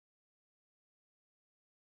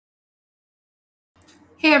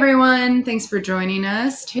Hey everyone, thanks for joining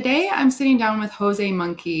us. Today I'm sitting down with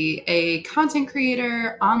Josemonkey, a content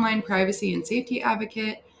creator, online privacy and safety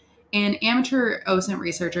advocate, and amateur OSINT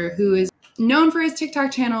researcher who is known for his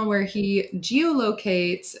TikTok channel where he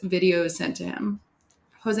geolocates videos sent to him.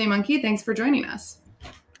 Josemonkey, thanks for joining us.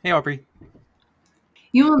 Hey, Aubrey.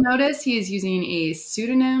 You will notice he is using a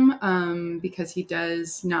pseudonym because he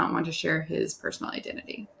does not want to share his personal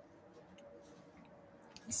identity.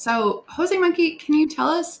 So, Josemonkey, can you tell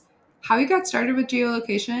us how you got started with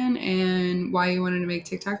geolocation and why you wanted to make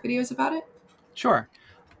TikTok videos about it? Sure.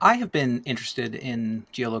 I have been interested in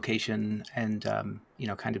geolocation and,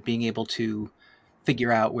 kind of being able to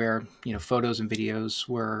figure out where, photos and videos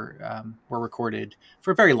were recorded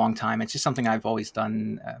for a very long time. It's just something I've always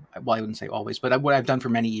done. Well, I wouldn't say always, but what I've done for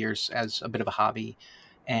many years as a bit of a hobby.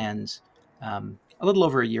 And a little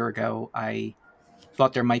over a year ago, I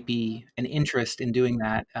thought there might be an interest in doing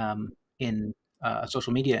that in a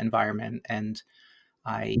social media environment. And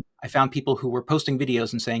I found people who were posting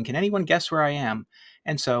videos and saying, "Can anyone guess where I am?"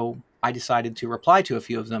 And so I decided to reply to a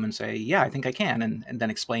few of them and say, "Yeah, I think I can," and then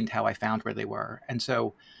explained how I found where they were. And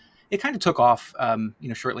so it kind of took off,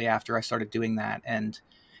 shortly after I started doing that, and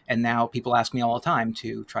now people ask me all the time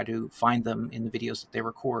to try to find them in the videos that they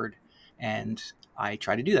record, and I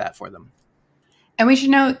try to do that for them. And we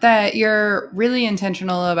should note that you're really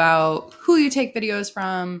intentional about who you take videos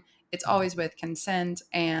from. It's always with consent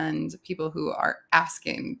and people who are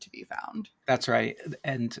asking to be found. That's right.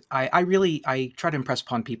 And I try to impress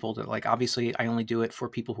upon people that, like, obviously I only do it for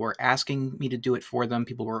people who are asking me to do it for them,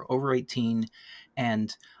 people who are over 18.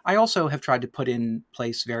 And I also have tried to put in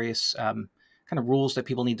place various kind of rules that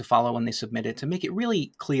people need to follow when they submit it to make it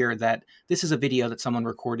really clear that this is a video that someone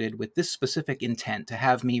recorded with this specific intent to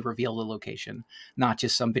have me reveal the location, not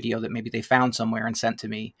just some video that maybe they found somewhere and sent to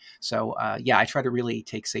me. So yeah, I try to really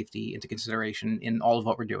take safety into consideration in all of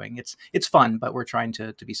what we're doing. It's fun, but we're trying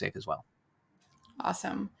to be safe as well.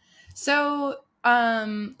 Awesome. So,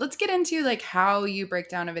 let's get into like how you break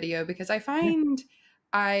down a video because I Yeah. find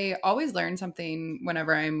I always learn something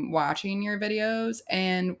whenever I'm watching your videos.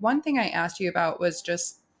 And one thing I asked you about was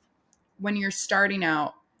just when you're starting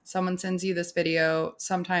out, someone sends you this video.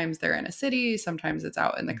 Sometimes they're in a city, sometimes it's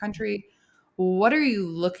out in the country. What are you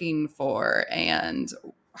looking for, and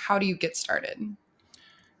how do you get started?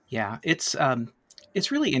 Yeah, it's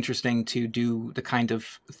really interesting to do the kind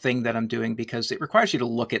of thing that I'm doing because it requires you to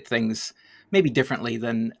look at things maybe differently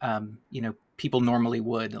than people normally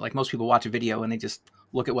would. Like most people watch a video and they just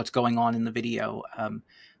look at what's going on in the video.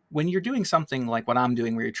 When you're doing something like what I'm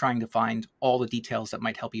doing, where you're trying to find all the details that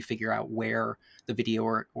might help you figure out where the video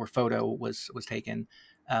or photo was taken,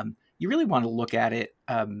 you really want to look at it.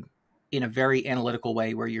 In a very analytical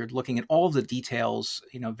way where you're looking at all of the details,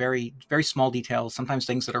 very, very small details, sometimes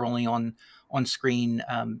things that are only on screen,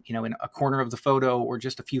 in a corner of the photo or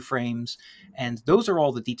just a few frames. And those are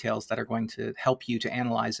all the details that are going to help you to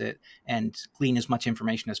analyze it and glean as much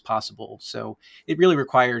information as possible. So it really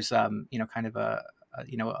requires, kind of a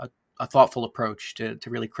thoughtful approach to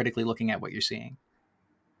really critically looking at what you're seeing.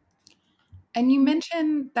 And you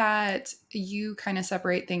mentioned that you kind of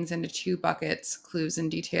separate things into two buckets, clues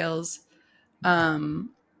and details. Um,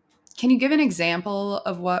 can you give an example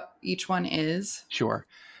of what each one is? Sure.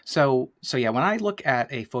 So yeah, when I look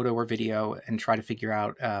at a photo or video and try to figure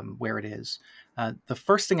out where it is, the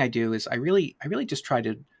first thing I do is I really just try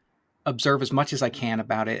to observe as much as I can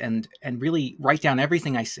about it and really write down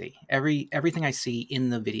everything I see, everything I see in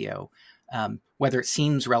the video, whether it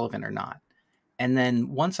seems relevant or not. And then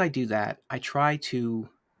once I do that, I try to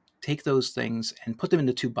take those things and put them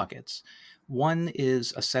into two buckets. One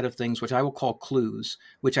is a set of things which I will call clues,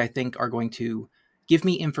 which I think are going to give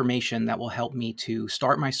me information that will help me to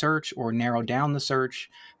start my search or narrow down the search,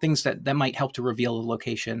 things that might help to reveal the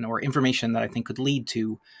location or information that I think could lead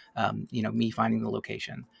to, me finding the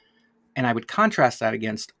location. And I would contrast that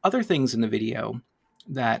against other things in the video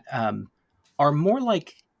that are more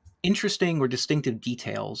like interesting or distinctive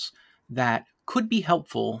details that could be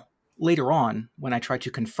helpful later on when I try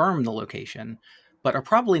to confirm the location, but are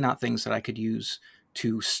probably not things that I could use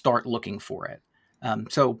to start looking for it.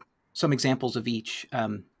 So, some examples of each.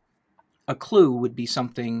 A clue would be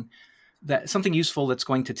something useful that's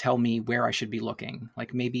going to tell me where I should be looking.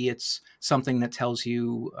 Like maybe it's something that tells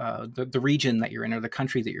you the region that you're in or the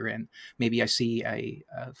country that you're in. Maybe I see a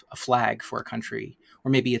flag for a country,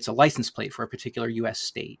 or maybe it's a license plate for a particular U.S.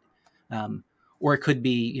 state. Um, or it could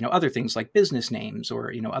be, other things like business names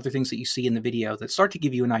or, other things that you see in the video that start to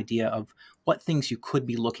give you an idea of what things you could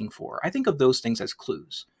be looking for. I think of those things as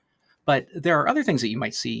clues. But there are other things that you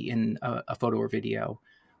might see in a photo or video,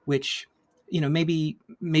 which maybe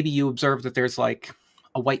you observe that there's like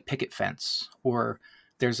a white picket fence, or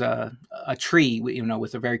there's a tree,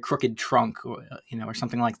 with a very crooked trunk, or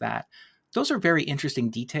something like that. Those are very interesting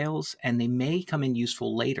details, and they may come in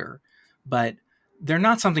useful later, but they're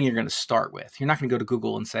not something you're going to start with. You're not going to go to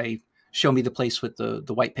Google and say, show me the place with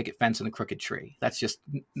the white picket fence and the crooked tree. That's just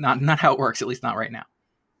not how it works, at least not right now.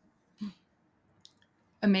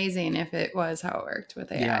 Amazing if it was how it worked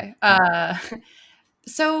with Yeah. AI.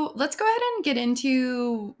 So let's go ahead and get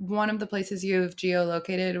into one of the places you've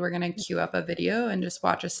geolocated. We're going to queue up a video and just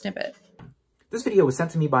watch a snippet. This video was sent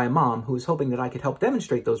to me by a mom who was hoping that I could help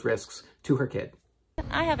demonstrate those risks to her kid.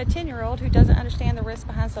 I have a 10-year-old who doesn't understand the risks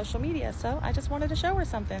behind social media, so I just wanted to show her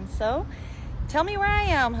something. So tell me where I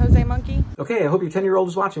am, Josemonkey. Okay, I hope your 10-year-old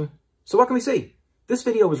is watching. So what can we see? This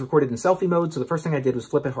video was recorded in selfie mode, so the first thing I did was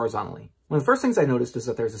flip it horizontally. One of the first things I noticed is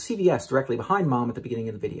that there's a CVS directly behind Mom at the beginning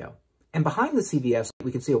of the video. And behind the CVS,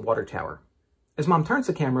 we can see a water tower. As Mom turns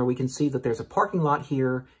the camera, we can see that there's a parking lot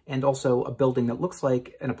here and also a building that looks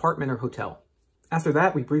like an apartment or hotel. After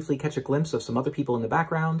that, we briefly catch a glimpse of some other people in the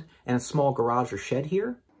background and a small garage or shed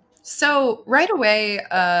here. So right away,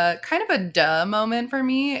 kind of a duh moment for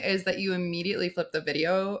me is that you immediately flip the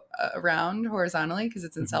video around horizontally because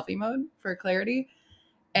it's in selfie mode for clarity.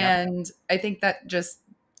 And I think that just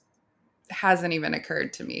hasn't even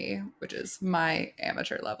occurred to me, which is my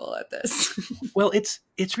amateur level at this. Well,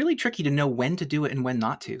 it's really tricky to know when to do it and when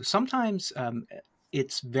not to. Sometimes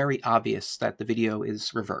it's very obvious that the video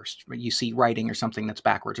is reversed. You see writing or something that's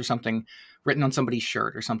backwards, or something written on somebody's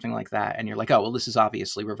shirt or something like that, and you're like, oh, well, this is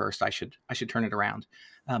obviously reversed. I should turn it around.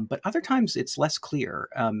 But other times it's less clear.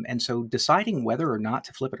 And so deciding whether or not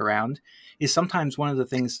to flip it around is sometimes one of the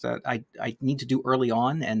things that I need to do early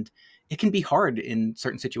on, and it can be hard in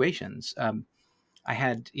certain situations. I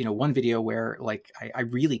had, one video where like I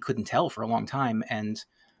really couldn't tell for a long time, and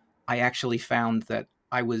I actually found that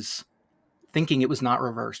I was thinking it was not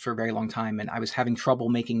reversed for a very long time, and I was having trouble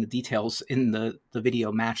making the details in the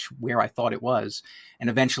video match where I thought it was, and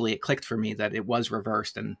eventually it clicked for me that it was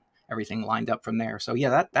reversed, and everything lined up from there. So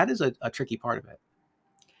yeah, that is a tricky part of it.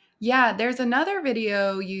 Yeah, there's another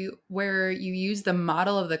video where you use the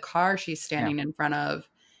model of the car she's standing in front of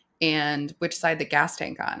and which side the gas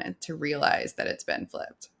tank on it to realize that it's been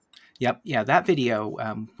flipped. Yep. Yeah, that video,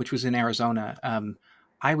 which was in Arizona,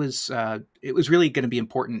 it was really going to be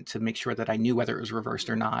important to make sure that I knew whether it was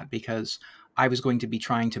reversed or not, because I was going to be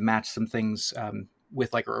trying to match some things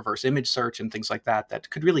with like a reverse image search and things like that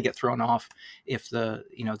that could really get thrown off if the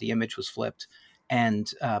image was flipped.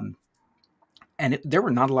 And there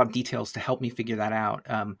were not a lot of details to help me figure that out.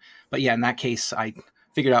 But yeah, in that case, I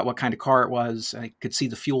figured out what kind of car it was. I could see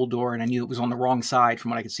the fuel door, and I knew it was on the wrong side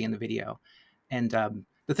from what I could see in the video. And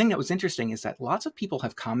the thing that was interesting is that lots of people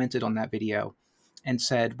have commented on that video and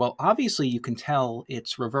said, well, obviously you can tell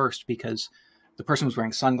it's reversed because the person was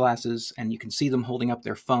wearing sunglasses, and you can see them holding up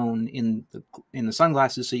their phone in the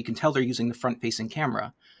sunglasses, so you can tell they're using the front-facing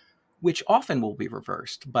camera, which often will be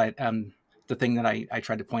reversed. But the thing that I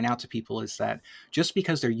try to point out to people is that just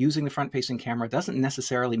because they're using the front-facing camera doesn't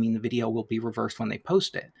necessarily mean the video will be reversed when they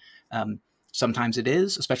post it. Sometimes it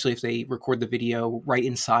is, especially if they record the video right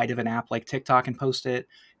inside of an app like TikTok and post it,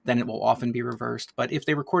 then it will often be reversed. But if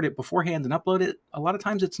they record it beforehand and upload it, a lot of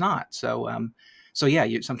times it's not. So yeah,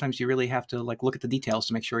 sometimes you really have to like look at the details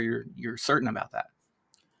to make sure you're certain about that.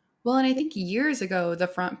 Well, and I think years ago, the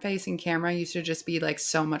front-facing camera used to just be like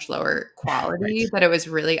so much lower quality that it was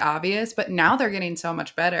really obvious, but now they're getting so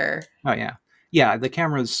much better. Oh yeah. Yeah, the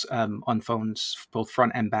cameras on phones, both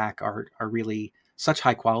front and back, are really such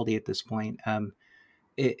high quality at this point.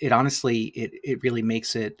 It honestly, it really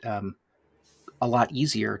makes it a lot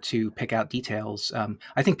easier to pick out details.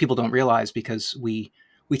 I think people don't realize, because we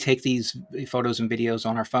take these photos and videos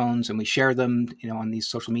on our phones and we share them, on these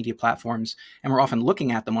social media platforms, and we're often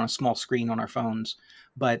looking at them on a small screen on our phones.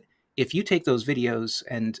 But if you take those videos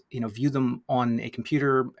and, view them on a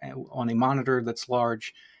computer, on a monitor that's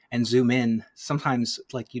large, and zoom in, sometimes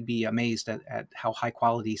like you'd be amazed at how high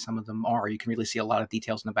quality some of them are. You can really see a lot of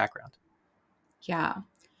details in the background. Yeah.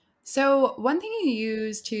 So one thing you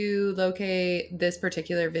use to locate this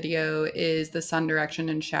particular video is the sun direction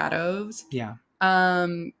and shadows. Yeah.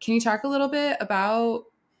 Can you talk a little bit about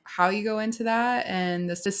how you go into that and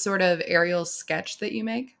this sort of aerial sketch that you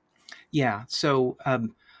make? Yeah. So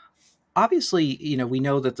obviously, we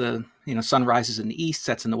know that the sun rises in the east,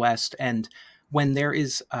 sets in the west, and when there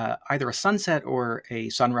is either a sunset or a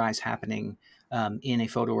sunrise happening in a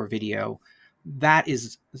photo or video, that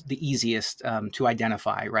is the easiest to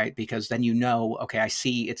identify, right? Because then okay, I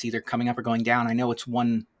see it's either coming up or going down. I know it's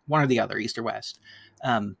one or the other, east or west.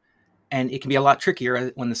 And it can be a lot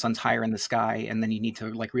trickier when the sun's higher in the sky, and then you need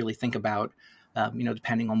to like really think about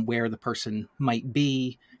depending on where the person might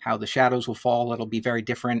be, how the shadows will fall. It'll be very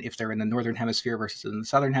different if they're in the northern hemisphere versus in the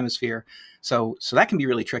southern hemisphere. So that can be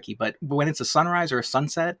really tricky. But when it's a sunrise or a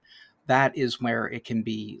sunset, that is where it can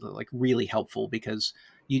be like really helpful, because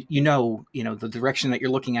the direction that you're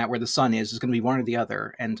looking at where the sun is going to be one or the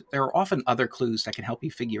other. And there are often other clues that can help you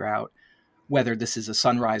figure out whether this is a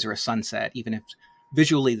sunrise or a sunset, even if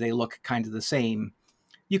visually they look kind of the same.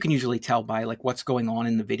 You can usually tell by like what's going on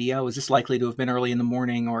in the video. Is this likely to have been early in the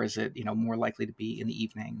morning, or is it, more likely to be in the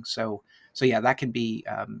evening? So yeah, that can be,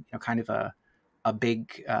 kind of a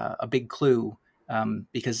big clue,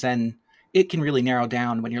 because then it can really narrow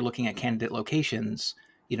down when you're looking at candidate locations.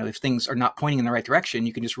 If things are not pointing in the right direction,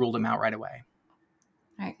 you can just rule them out right away.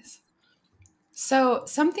 Nice. So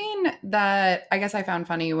something that I guess I found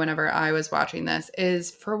funny whenever I was watching this is,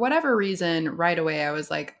 for whatever reason, right away I was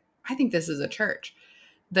like, I think this is a church.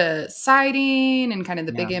 The siding and kind of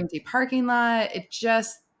the big Yeah. empty parking lot, it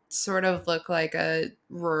just sort of looked like a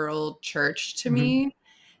rural church to Mm-hmm. me.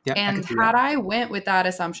 Yeah, I And can see that. had I went with that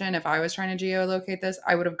assumption, if I was trying to geolocate this,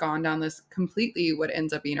 I would have gone down this completely what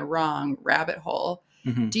ends up being a wrong rabbit hole.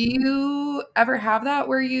 Mm-hmm. Do you ever have that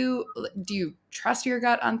where do you trust your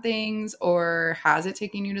gut on things, or has it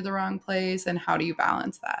taken you to the wrong place, and how do you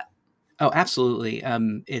balance that? Oh, absolutely.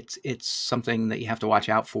 It's something that you have to watch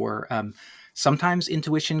out for. Sometimes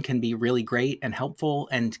intuition can be really great and helpful,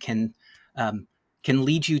 and can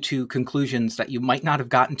lead you to conclusions that you might not have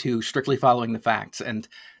gotten to strictly following the facts. And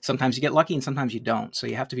sometimes you get lucky, and sometimes you don't. So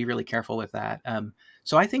you have to be really careful with that.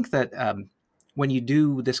 So I think that when you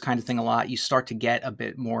do this kind of thing a lot, you start to get a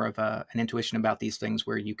bit more of an intuition about these things,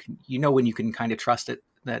 where you can, when you can kind of trust it,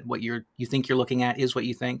 that what you think you're looking at is what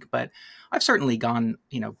you think. But I've certainly gone,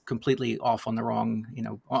 completely off on the wrong,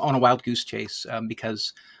 on a wild goose chase,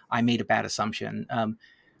 because I made a bad assumption.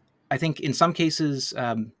 I think in some cases,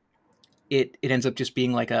 it ends up just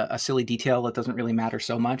being like a silly detail that doesn't really matter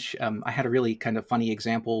so much. I had a really kind of funny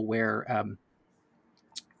example where,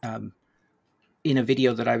 in a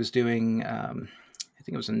video that I was doing, I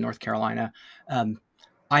think it was in North Carolina,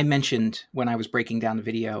 I mentioned, when I was breaking down the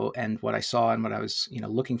video and what I saw and what I was,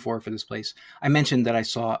 looking for this place, I mentioned that I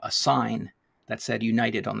saw a sign that said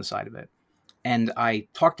United on the side of it. And I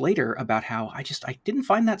talked later about how I didn't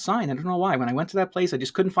find that sign. I don't know why. When I went to that place, I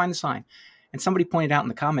just couldn't find the sign. And somebody pointed out in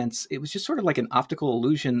the comments, it was just sort of like an optical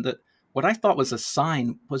illusion, that what I thought was a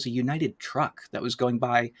sign was a United truck that was going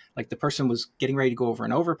by. Like the person was getting ready to go over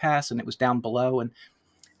an overpass, and it was down below. And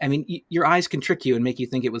I mean, your eyes can trick you and make you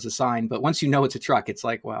think it was a sign, but once you know it's a truck, it's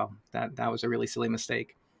like, wow, that was a really silly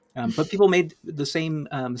mistake. But people made the same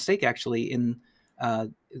mistake, actually, in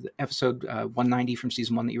episode 190 from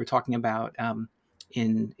season 1 that you were talking about,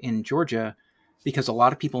 in Georgia, because a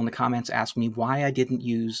lot of people in the comments asked me why I didn't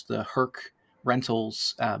use the Herc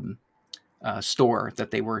Rentals store that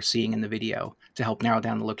they were seeing in the video to help narrow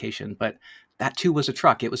down the location. But that too was a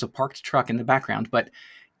truck. It was a parked truck in the background. But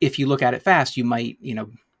if you look at it fast, you might,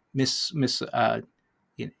 you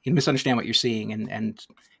misunderstand what you're seeing, and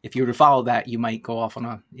if you were to follow that, you might go off on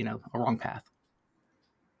a wrong path.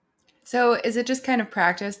 So is it just kind of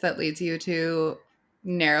practice that leads you to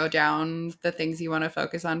narrow down the things you want to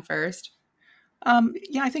focus on first?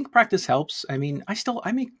 Yeah, I think practice helps. I mean,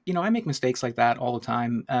 I make mistakes like that all the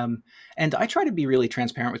time. And I try to be really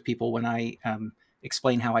transparent with people when I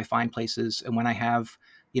explain how I find places, and when I have,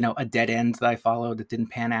 a dead end that I followed that didn't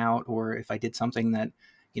pan out, or if I did something that,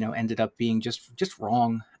 ended up being just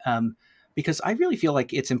wrong. Because I really feel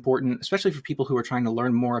like it's important, especially for people who are trying to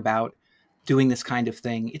learn more about doing this kind of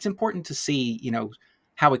thing. It's important to see,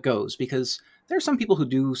 how it goes, because there are some people who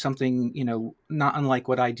do something, not unlike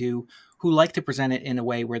what I do, who like to present it in a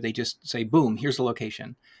way where they just say, boom, here's the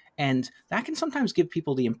location. And that can sometimes give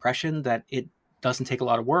people the impression that it doesn't take a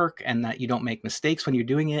lot of work, and that you don't make mistakes when you're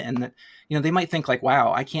doing it. And that, they might think like,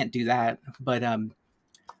 wow, I can't do that. But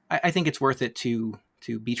I think it's worth it to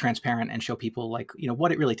be transparent and show people, like,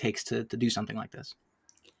 what it really takes to do something like this.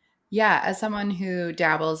 Yeah, as someone who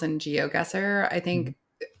dabbles in GeoGuessr, I Mm-hmm. think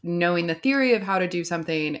knowing the theory of how to do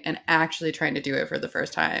something and actually trying to do it for the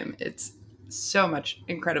first time, it's so much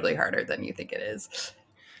incredibly harder than you think it is.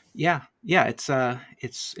 Yeah. It's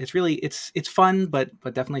really, it's fun, but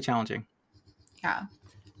definitely challenging. Yeah.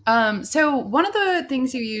 So one of the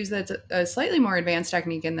things you use that's a slightly more advanced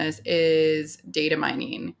technique in this is data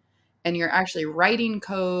mining. And you're actually writing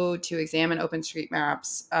code to examine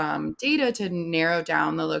OpenStreetMap's data to narrow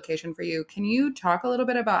down the location for you. Can you talk a little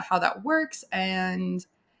bit about how that works and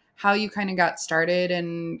how you kind of got started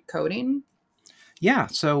in coding? Yeah.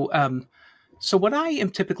 So So what I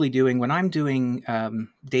am typically doing when I'm doing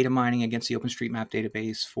data mining against the OpenStreetMap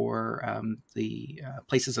database for the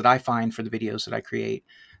places that I find for the videos that I create,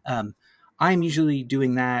 um, I'm usually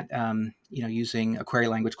doing that, using a query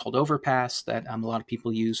language called Overpass that a lot of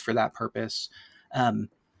people use for that purpose. Um,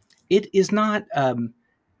 it is not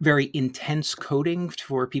very intense coding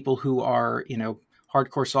for people who are,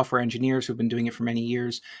 hardcore software engineers who've been doing it for many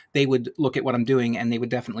years. They would look at what I'm doing and they would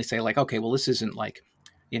definitely say like, okay, well, this isn't like,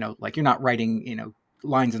 like you're not writing,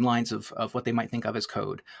 lines and lines of what they might think of as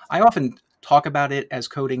code. I often talk about it as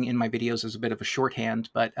coding in my videos as a bit of a shorthand,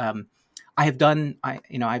 but I've done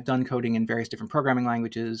coding in various different programming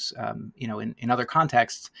languages, in other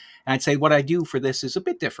contexts. And I'd say what I do for this is a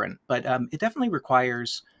bit different, but it definitely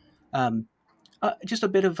requires um, just a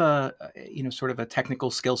bit of a, sort of a technical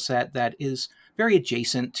skill set that is very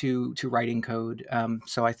adjacent to writing code.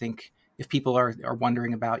 So I think if people are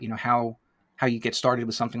wondering about, how you get started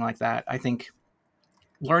with something like that, I think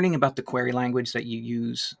learning about the query language that you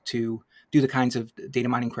use to do the kinds of data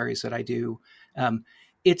mining queries that I do,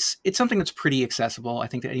 it's something that's pretty accessible. I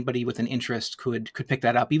think that anybody with an interest could pick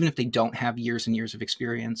that up, even if they don't have years and years of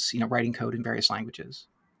experience, writing code in various languages.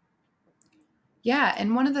 Yeah,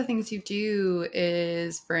 and one of the things you do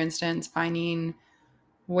is, for instance, finding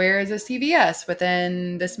where is a CVS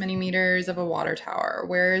within this many meters of a water tower?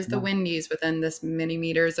 Where is the Yeah. Wendy's within this many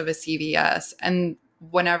meters of a CVS? And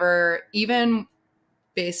whenever, even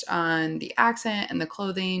based on the accent and the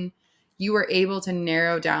clothing, you were able to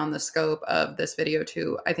narrow down the scope of this video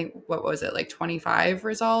to, I think, what was it, like 25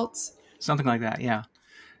 results? Something like that. Yeah.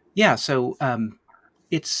 Yeah. So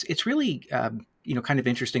it's really kind of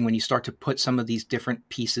interesting when you start to put some of these different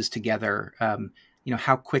pieces together.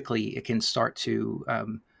 How quickly it can start to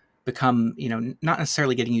become, not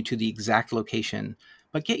necessarily getting you to the exact location,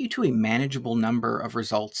 but get you to a manageable number of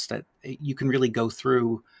results that you can really go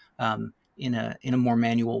through in a more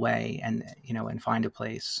manual way, and find a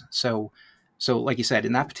place. So like you said,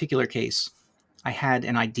 in that particular case, I had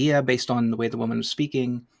an idea based on the way the woman was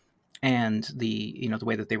speaking and the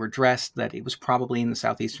way that they were dressed, that it was probably in the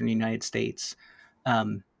southeastern United States.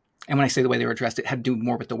 And when I say the way they were dressed, it had to do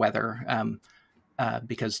more with the weather,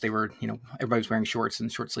 because they were, everybody was wearing shorts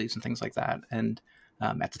and short sleeves and things like that. And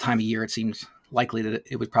at the time of year, it seemed likely that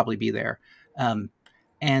it would probably be there.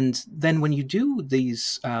 And then when you do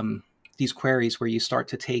these queries where you start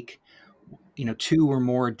to take, two or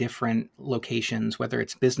more different locations, whether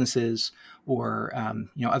it's businesses or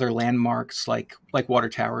other landmarks like water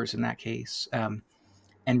towers in that case,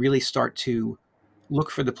 and really start to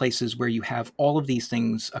look for the places where you have all of these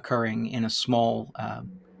things occurring in a small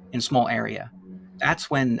area.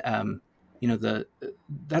 That's when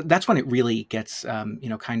that's when it really gets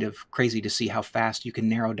kind of crazy to see how fast you can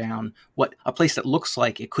narrow down what a place that looks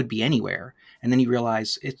like it could be anywhere, and then you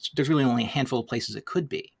realize there's really only a handful of places it could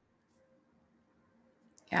be.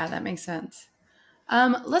 Yeah, that makes sense.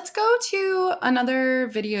 Let's go to another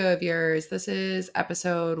video of yours. This is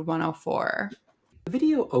episode 104. The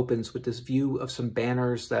video opens with this view of some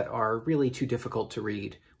banners that are really too difficult to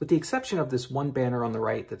read, with the exception of this one banner on the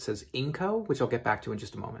right that says Inco, which I'll get back to in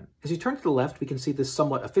just a moment. As you turn to the left, we can see this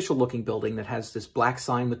somewhat official-looking building that has this black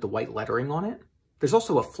sign with the white lettering on it. There's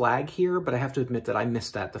also a flag here, but I have to admit that I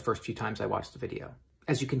missed that the first few times I watched the video.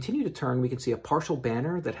 As you continue to turn, we can see a partial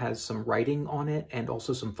banner that has some writing on it and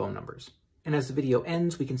also some phone numbers. And as the video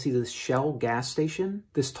ends, we can see this Shell gas station,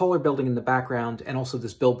 this taller building in the background, and also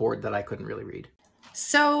this billboard that I couldn't really read.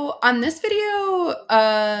 So on this video,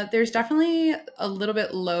 there's definitely a little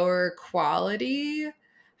bit lower quality.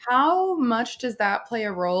 How much does that play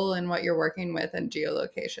a role in what you're working with in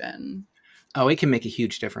geolocation? Oh, it can make a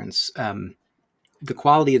huge difference. The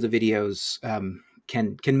quality of the videos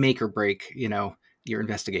can make or break, your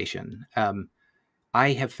investigation.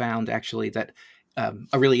 I have found actually that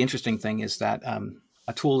a really interesting thing is that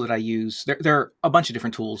a tool that I use, there are a bunch of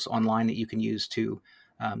different tools online that you can use to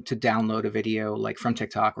download a video, like from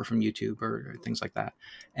TikTok or from YouTube or things like that.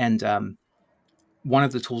 And one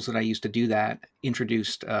of the tools that I used to do that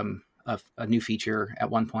introduced a new feature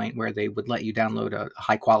at one point where they would let you download a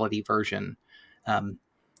high quality version.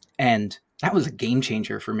 And that was a game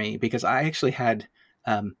changer for me, because I actually had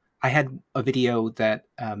a video that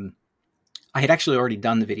I had actually already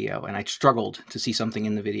done the video, and I struggled to see something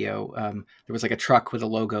in the video. There was like a truck with a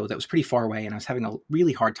logo that was pretty far away, and I was having a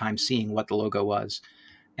really hard time seeing what the logo was.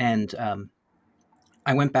 And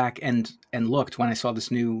I went back and looked when I saw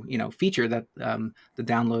this new feature that the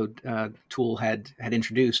download tool had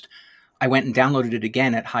introduced. I went and downloaded it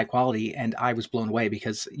again at high quality, and I was blown away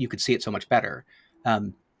because you could see it so much better.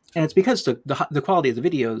 And it's because the quality of the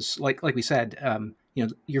videos, like we said,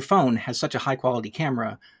 your phone has such a high quality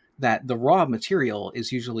camera that the raw material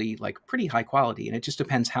is usually like pretty high quality, and it just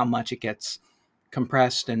depends how much it gets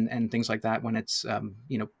compressed and things like that when it's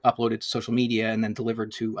uploaded to social media and then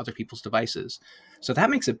delivered to other people's devices. So that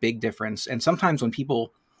makes a big difference. And sometimes when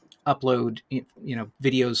people upload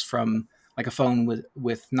videos from like a phone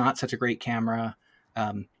with not such a great camera,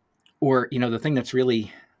 or the thing that's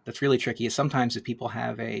really tricky is sometimes if people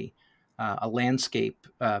have a landscape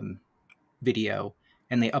video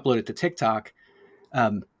and they upload it to TikTok,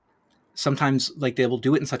 sometimes like they will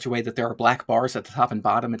do it in such a way that there are black bars at the top and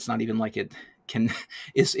bottom. It's not even like it can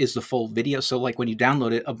is the full video. So like when you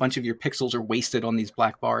download it, a bunch of your pixels are wasted on these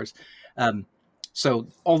black bars. So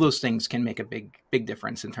all those things can make a big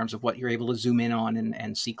difference in terms of what you're able to zoom in on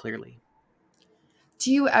and see clearly.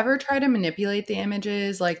 Do you ever try to manipulate the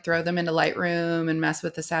images, like throw them into Lightroom and mess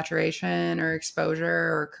with the saturation or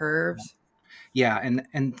exposure or curves? Yeah,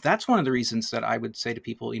 and that's one of the reasons that I would say to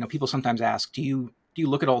people, people sometimes ask, do you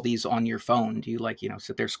look at all these on your phone? Do you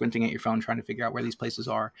sit there squinting at your phone trying to figure out where these places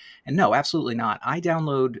are? And no, absolutely not. I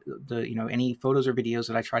download any photos or videos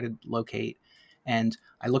that I try to locate, and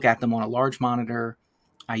I look at them on a large monitor.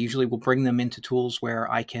 I usually will bring them into tools where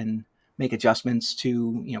I can make adjustments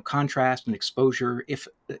to contrast and exposure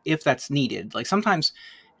if that's needed. Like sometimes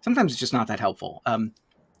it's just not that helpful.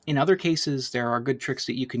 In other cases, there are good tricks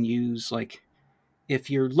that you can use, like if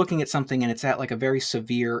you're looking at something and it's at like a very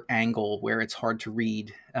severe angle where it's hard to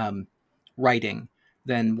read writing,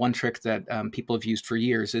 then one trick that people have used for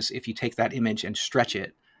years is if you take that image and stretch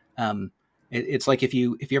it. It's like if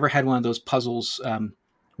you ever had one of those puzzles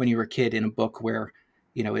when you were a kid in a book where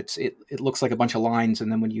it looks like a bunch of lines,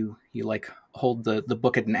 and then when you like hold the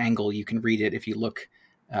book at an angle, you can read it if you look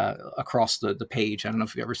across the page. I don't know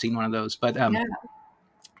if you've ever seen one of those, but Yeah.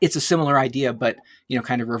 it's a similar idea, but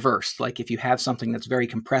kind of reversed. Like if you have something that's very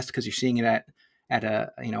compressed because you're seeing it at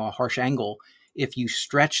a harsh angle, if you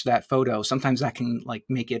stretch that photo, sometimes that can like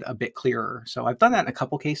make it a bit clearer. So I've done that in a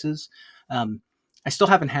couple cases. I still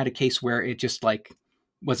haven't had a case where it just like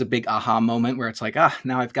was a big aha moment where it's like,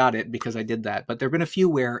 now I've got it because I did that. But there've been a few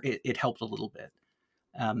where it helped a little bit.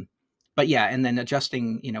 But yeah, and then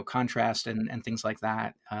adjusting contrast and things like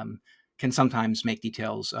that can sometimes make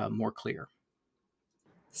details more clear.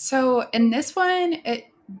 So in this one,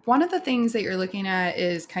 one of the things that you're looking at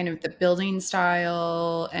is kind of the building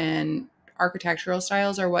style and architectural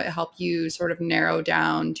styles are what help you sort of narrow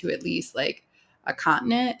down to at least like a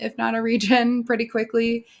continent, if not a region, pretty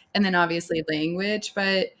quickly. And then obviously language.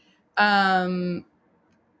 But um,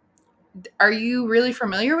 are you really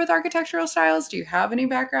familiar with architectural styles? Do you have any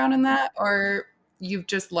background in that? Or you've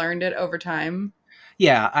just learned it over time?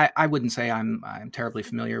 Yeah, I wouldn't say I'm terribly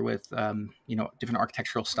familiar with different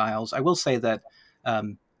architectural styles. I will say that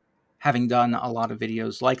having done a lot of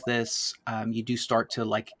videos like this, you do start to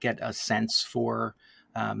like get a sense for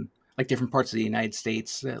like different parts of the United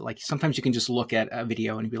States. Like sometimes you can just look at a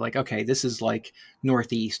video and be like, okay, this is like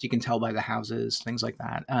Northeast. You can tell by the houses, things like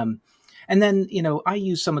that. And then I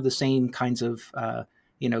use some of the same kinds of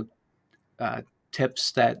you know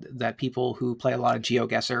tips that people who play a lot of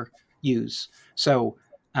GeoGuessr use. So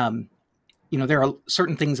there are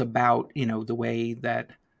certain things about the way that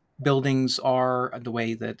buildings are, the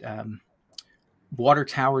way that water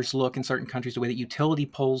towers look in certain countries, the way that utility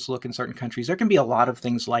poles look in certain countries. There can be a lot of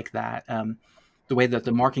things like that. The way that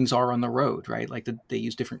the markings are on the road, right? Like they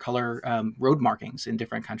use different color road markings in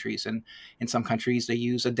different countries. And in some countries, they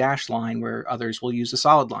use a dashed line where others will use a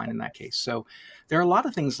solid line in that case. So there are a lot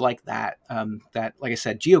of things like that, that, like I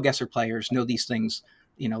said, GeoGuessr players know these things,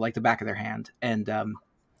 like the back of their hand. And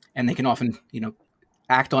they can often,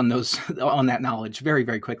 act on those, on that knowledge very,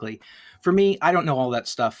 very quickly. For me, I don't know all that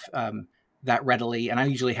stuff that readily. And I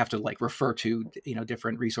usually have to like refer to,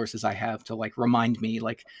 different resources I have to like remind me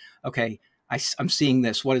like, okay, I'm seeing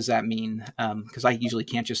this. What does that mean? Because I usually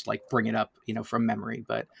can't just like bring it up, from memory.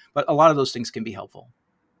 But a lot of those things can be helpful.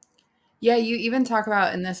 Yeah, you even talk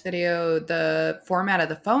about in this video the format of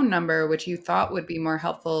the phone number, which you thought would be more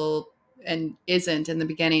helpful and isn't in the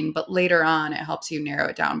beginning, but later on it helps you narrow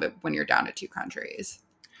it down. But when you're down to two countries.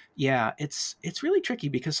 Yeah, it's really tricky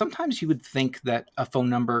because sometimes you would think that a phone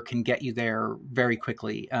number can get you there very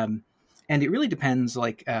quickly, and it really depends.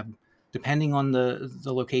 Like depending on the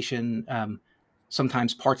location,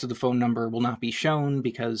 sometimes parts of the phone number will not be shown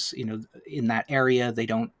because in that area they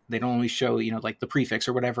don't always show like the prefix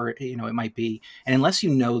or whatever it might be. And unless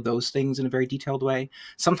you know those things in a very detailed way,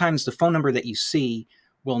 sometimes the phone number that you see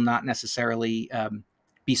will not necessarily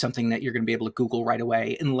be something that you're going to be able to Google right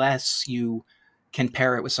away unless you can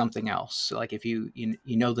pair it with something else. So like if you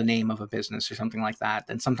know the name of a business or something like that,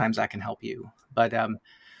 then sometimes that can help you. But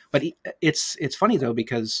it's funny though,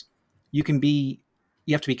 because you can be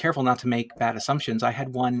you have to be careful not to make bad assumptions. I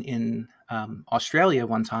had one in Australia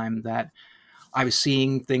one time that I was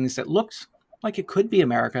seeing things that looked like it could be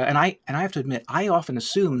America. And I have to admit, I often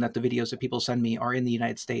assume that the videos that people send me are in the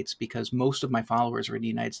United States because most of my followers are in the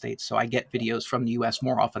United States. So I get videos from the US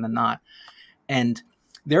more often than not. And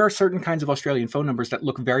there are certain kinds of Australian phone numbers that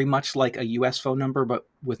look very much like a US phone number, but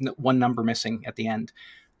with one number missing at the end.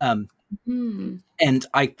 And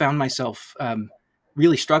I found myself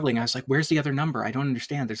really struggling. I was like, where's the other number? I don't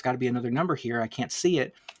understand. There's got to be another number here. I can't see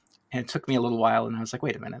it. And it took me a little while. And I was like,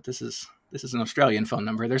 wait a minute, this is an Australian phone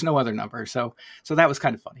number. There's no other number. So that was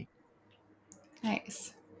kind of funny.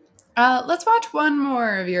 Nice. Let's watch one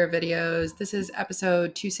more of your videos. This is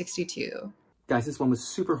episode 262. Guys, this one was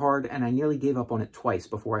super hard, and I nearly gave up on it twice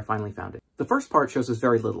before I finally found it. The first part shows us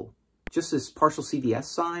very little, just this partial CVS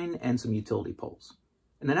sign and some utility poles.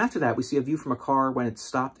 And then after that, we see a view from a car when it's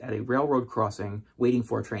stopped at a railroad crossing, waiting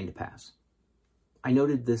for a train to pass. I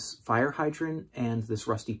noted this fire hydrant and this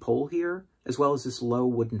rusty pole here, as well as this low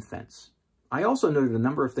wooden fence. I also noted a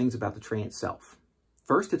number of things about the train itself.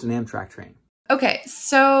 First, it's an Amtrak train. Okay,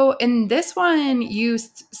 so in this one, you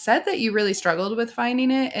said that you really struggled with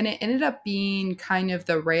finding it, and it ended up being kind of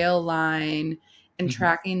the rail line and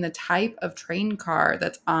tracking the type of train car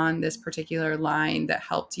that's on this particular line that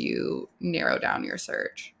helped you narrow down your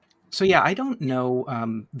search. So yeah, I don't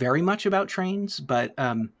know very much about trains, but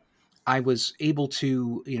I was able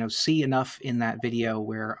to, see enough in that video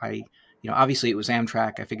where I, obviously it was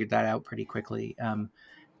Amtrak. I figured that out pretty quickly.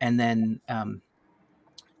 And then,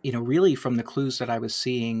 really from the clues that I was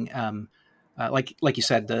seeing, like you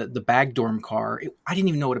said, the bag dorm car, I didn't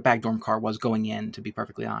even know what a bag dorm car was going in, to be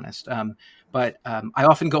perfectly honest. But I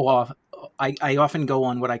often go off, I often go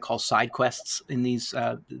on what I call side quests in these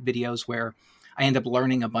videos where I end up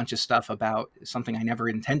learning a bunch of stuff about something I never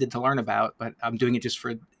intended to learn about, but I'm doing it just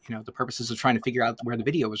for, the purposes of trying to figure out where the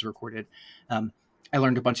video was recorded. I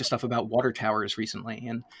learned a bunch of stuff about water towers recently.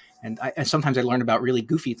 And sometimes I learn about really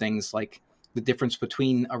goofy things like the difference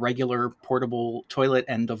between a regular portable toilet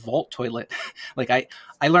and a vault toilet. Like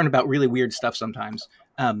I learn about really weird stuff sometimes.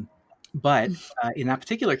 But in that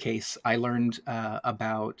particular case, I learned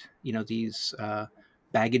about, these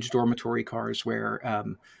baggage dormitory cars where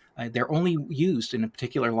they're only used in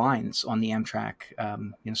particular lines on the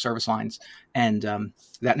Amtrak, service lines. And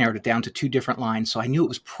that narrowed it down to 2 different lines. So I knew it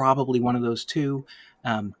was probably one of those 2.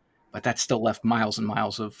 But that still left miles and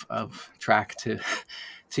miles of track to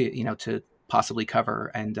possibly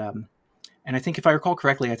cover. And I think if I recall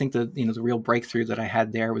correctly, I think the real breakthrough that I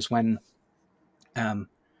had there was when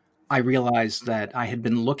I realized that I had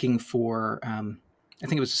been looking for, I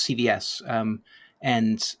think it was a CVS,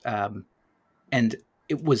 and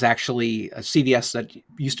it was actually a CVS that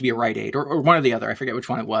used to be a Rite Aid or one or the other. I forget which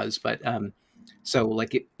one it was, but so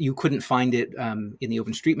like you couldn't find it in the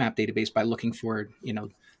OpenStreetMap database by looking for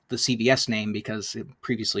the CVS name because it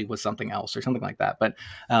previously was something else or something like that. But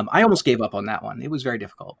I almost gave up on that one. It was very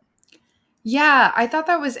difficult. Yeah, I thought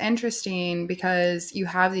that was interesting because you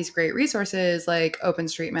have these great resources like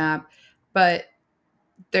OpenStreetMap, but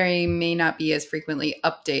they may not be as frequently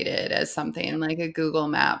updated as something like a Google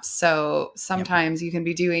Maps. So sometimes you can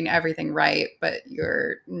be doing everything right, but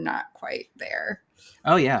you're not quite there.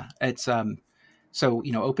 Oh yeah, it's so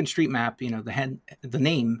OpenStreetMap, the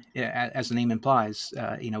name, as the name implies,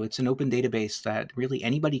 it's an open database that really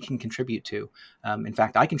anybody can contribute to. In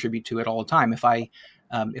fact, I contribute to it all the time. If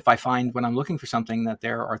I find when I'm looking for something that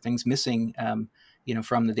there are things missing,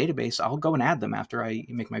 from the database, I'll go and add them after I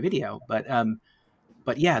make my video.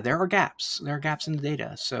 But yeah, there are gaps. There are gaps in the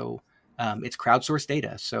data. So it's crowdsourced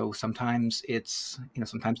data. So sometimes it's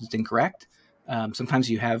incorrect. Sometimes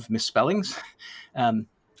you have misspellings.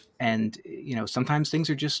 And, sometimes things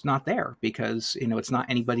are just not there because, it's not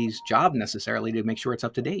anybody's job necessarily to make sure it's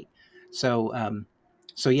up to date. So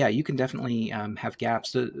yeah, you can definitely have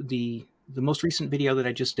gaps. The most recent video that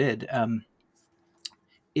I just did,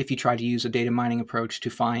 if you try to use a data mining approach to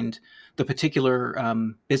find the particular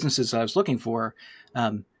businesses I was looking for,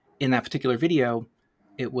 in that particular video,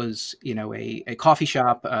 it was, a coffee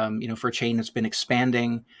shop, for a chain that's been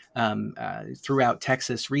expanding throughout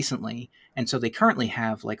Texas recently. And so they currently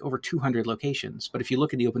have like over 200 locations. But if you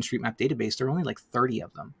look at the OpenStreetMap database, there are only like 30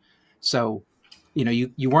 of them. So,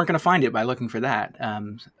 you weren't going to find it by looking for that.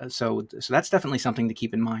 So that's definitely something to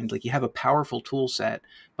keep in mind. Like you have a powerful tool set,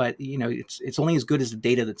 but, it's only as good as the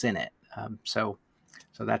data that's in it. So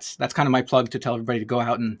that's kind of my plug to tell everybody to go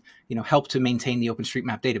out and, help to maintain the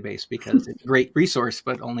OpenStreetMap database because it's a great resource,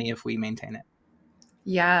 but only if we maintain it.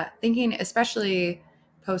 Yeah. Thinking especially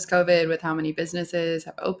post-COVID with how many businesses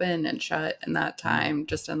have opened and shut in that time,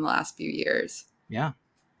 just in the last few years. Yeah.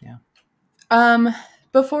 Yeah. Um,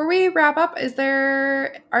 Before we wrap up,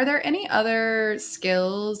 are there any other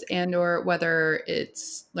skills and or whether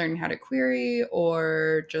it's learning how to query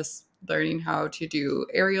or just learning how to do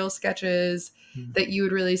aerial sketches Hmm. that you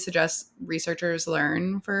would really suggest researchers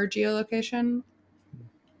learn for geolocation?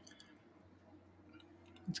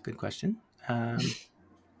 That's a good question. Um,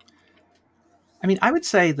 I mean, I would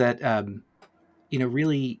say that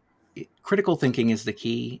really critical thinking is the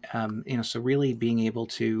key. So really being able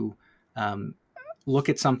to um, look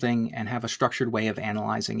at something and have a structured way of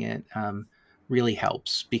analyzing it really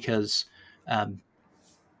helps because um,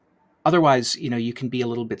 otherwise, you can be a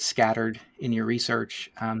little bit scattered in your research.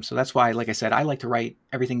 So that's why, like I said, I like to write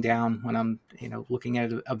everything down when I'm, looking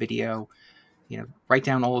at a video. Write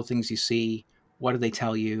down all the things you see. What do they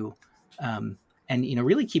tell you? Um, and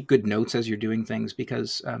really keep good notes as you're doing things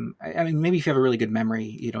because I mean, maybe if you have a really good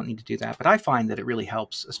memory, you don't need to do that. But I find that it really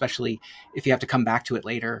helps, especially if you have to come back to it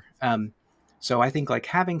later. So I think like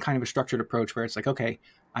having kind of a structured approach where it's like, okay,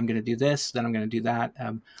 I'm going to do this, then I'm going to do that.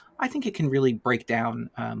 I think it can really break down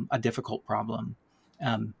a difficult problem.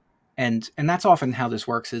 Um, and that's often how this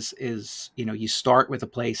works is you start with a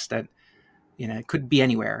place that it could be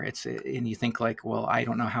anywhere. And you think like, well, I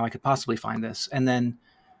don't know how I could possibly find this. And then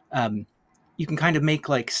um, you can kind of make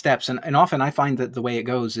like steps. And often I find that the way it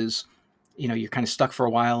goes is, you're kind of stuck for a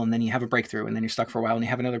while and then you have a breakthrough and then you're stuck for a while and you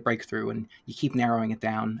have another breakthrough and you keep narrowing it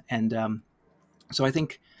down. And so I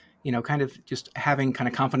think, kind of just having kind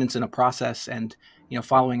of confidence in a process and,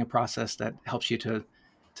 following a process that helps you to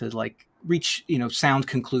like reach, sound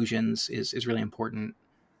conclusions is really important.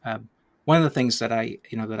 One of the things that I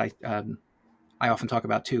often talk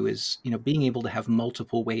about too is being able to have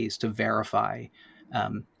multiple ways to verify.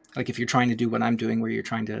 Like if you're trying to do what I'm doing, where you're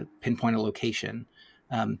trying to pinpoint a location.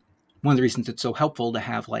 Um, One of the reasons it's so helpful to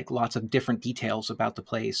have like lots of different details about the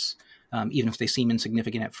place, even if they seem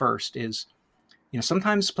insignificant at first, is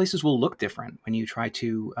sometimes places will look different when you try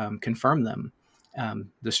to confirm them.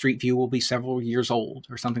 The street view will be several years old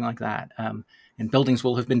or something like that, and buildings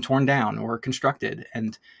will have been torn down or constructed,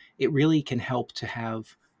 and it really can help to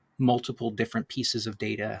have multiple different pieces of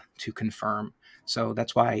data to confirm. So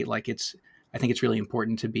that's why I think it's really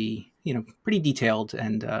important to be pretty detailed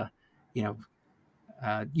and you know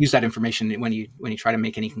use that information when you try to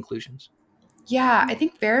make any conclusions. Yeah, I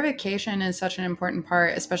think verification is such an important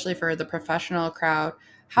part, especially for the professional crowd.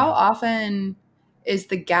 How Yeah. often is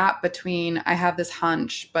the gap between I have this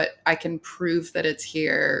hunch, but I can prove that it's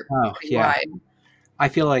here Oh pretty yeah. wide? I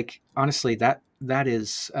feel like honestly that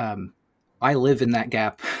is I live in that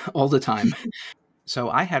gap all the time. So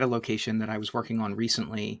I had a location that I was working on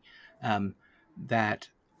recently um, that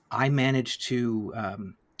I managed to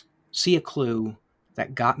see a clue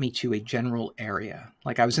that got me to a general area.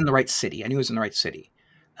 Like I was in the right city. I knew I was in the right city.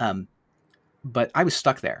 Um, but I was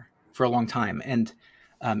stuck there for a long time. And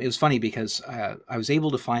it was funny because I was able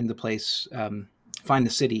to find the place, find the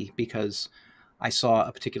city because I saw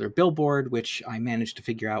a particular billboard, which I managed to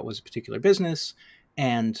figure out was a particular business.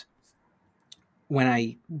 And when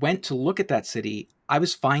I went to look at that city, I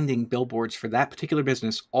was finding billboards for that particular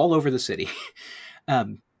business all over the city.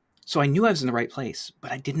 um, so I knew I was in the right place,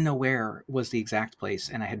 but I didn't know where was the exact place,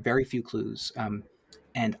 and I had very few clues.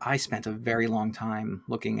 And I spent a very long time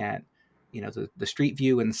looking at, the street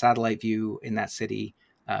view and the satellite view in that city,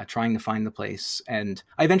 trying to find the place. And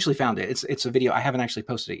I eventually found it. It's a video. I haven't actually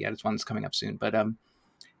posted it yet. It's one that's coming up soon, but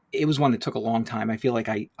it was one that took a long time. I feel like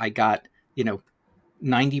I got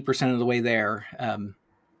 90% of the way there,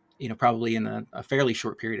 probably in a fairly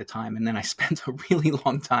short period of time. And then I spent a really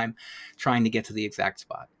long time trying to get to the exact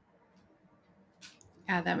spot.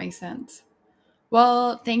 Yeah, that makes sense.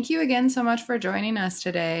 Well, thank you again so much for joining us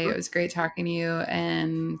today. It Sure. was great talking to you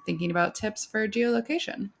and thinking about tips for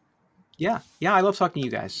geolocation. Yeah. Yeah. I love talking to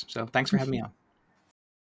you guys. So thanks for having me on.